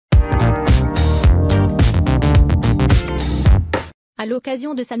À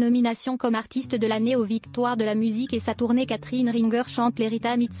l'occasion de sa nomination comme artiste de l'année aux Victoires de la musique et sa tournée Catherine Ringer chante les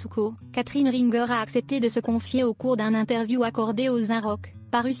Rita Mitsouko, Catherine Ringer a accepté de se confier au cours d'un interview accordé aux Un Rock,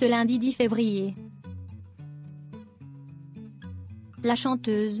 paru ce lundi 10 février. La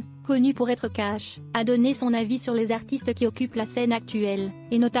chanteuse, connue pour être cash, a donné son avis sur les artistes qui occupent la scène actuelle,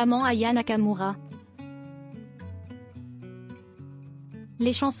 et notamment Aya Nakamura.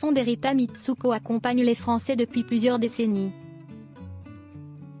 Les chansons de Rita Mitsouko accompagnent les Français depuis plusieurs décennies.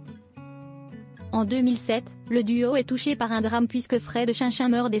 En 2007, le duo est touché par un drame puisque Fred Chinchin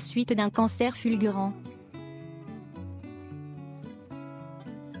meurt des suites d'un cancer fulgurant.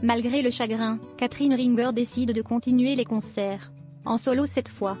 Malgré le chagrin, Catherine Ringer décide de continuer les concerts. En solo cette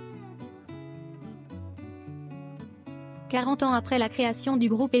fois. 40 ans après la création du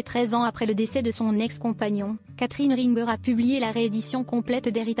groupe et 13 ans après le décès de son ex-compagnon, Catherine Ringer a publié la réédition complète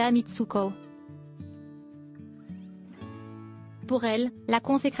de Rita Mitsouko. Pour elle, la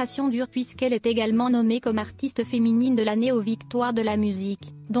consécration dure puisqu'elle est également nommée comme artiste féminine de l'année aux Victoires de la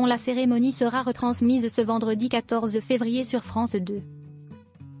musique, dont la cérémonie sera retransmise ce vendredi 14 février sur France 2.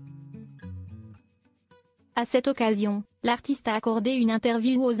 À cette occasion, l'artiste a accordé une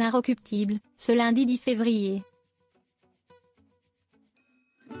interview aux Inrecuptibles, ce lundi 10 février.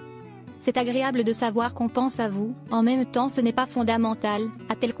 C'est agréable de savoir qu'on pense à vous, en même temps ce n'est pas fondamental,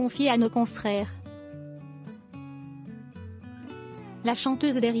 a-t-elle confié à nos confrères. La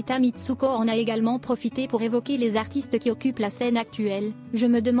chanteuse de Rita Mitsouko en a également profité pour évoquer les artistes qui occupent la scène actuelle. Je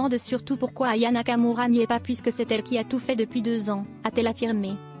me demande surtout pourquoi Aya Nakamura n'y est pas puisque c'est elle qui a tout fait depuis 2 ans, a-t-elle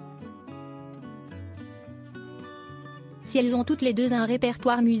affirmé. Si elles ont toutes les deux un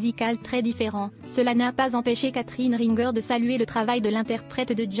répertoire musical très différent, cela n'a pas empêché Catherine Ringer de saluer le travail de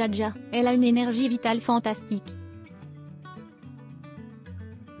l'interprète de Jaja, elle a une énergie vitale fantastique.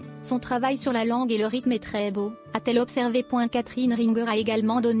 Son travail sur la langue et le rythme est très beau, a-t-elle observé. Catherine Ringer a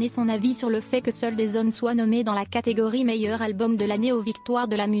également donné son avis sur le fait que seuls des hommes soient nommés dans la catégorie meilleur album de l'année aux Victoires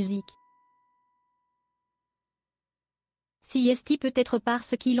de la musique. Si est peut-être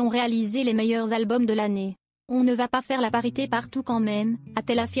parce qu'ils ont réalisé les meilleurs albums de l'année. On ne va pas faire la parité partout quand même,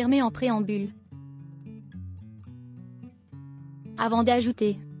 a-t-elle affirmé en préambule. Avant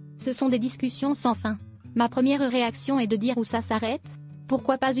d'ajouter, ce sont des discussions sans fin. Ma première réaction est de dire où ça s'arrête.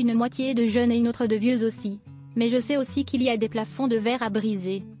 Pourquoi pas une moitié de jeunes et une autre de vieux aussi. Mais je sais aussi qu'il y a des plafonds de verre à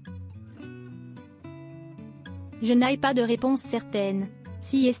briser. Je n'ai pas de réponse certaine,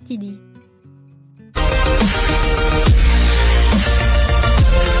 si est dit.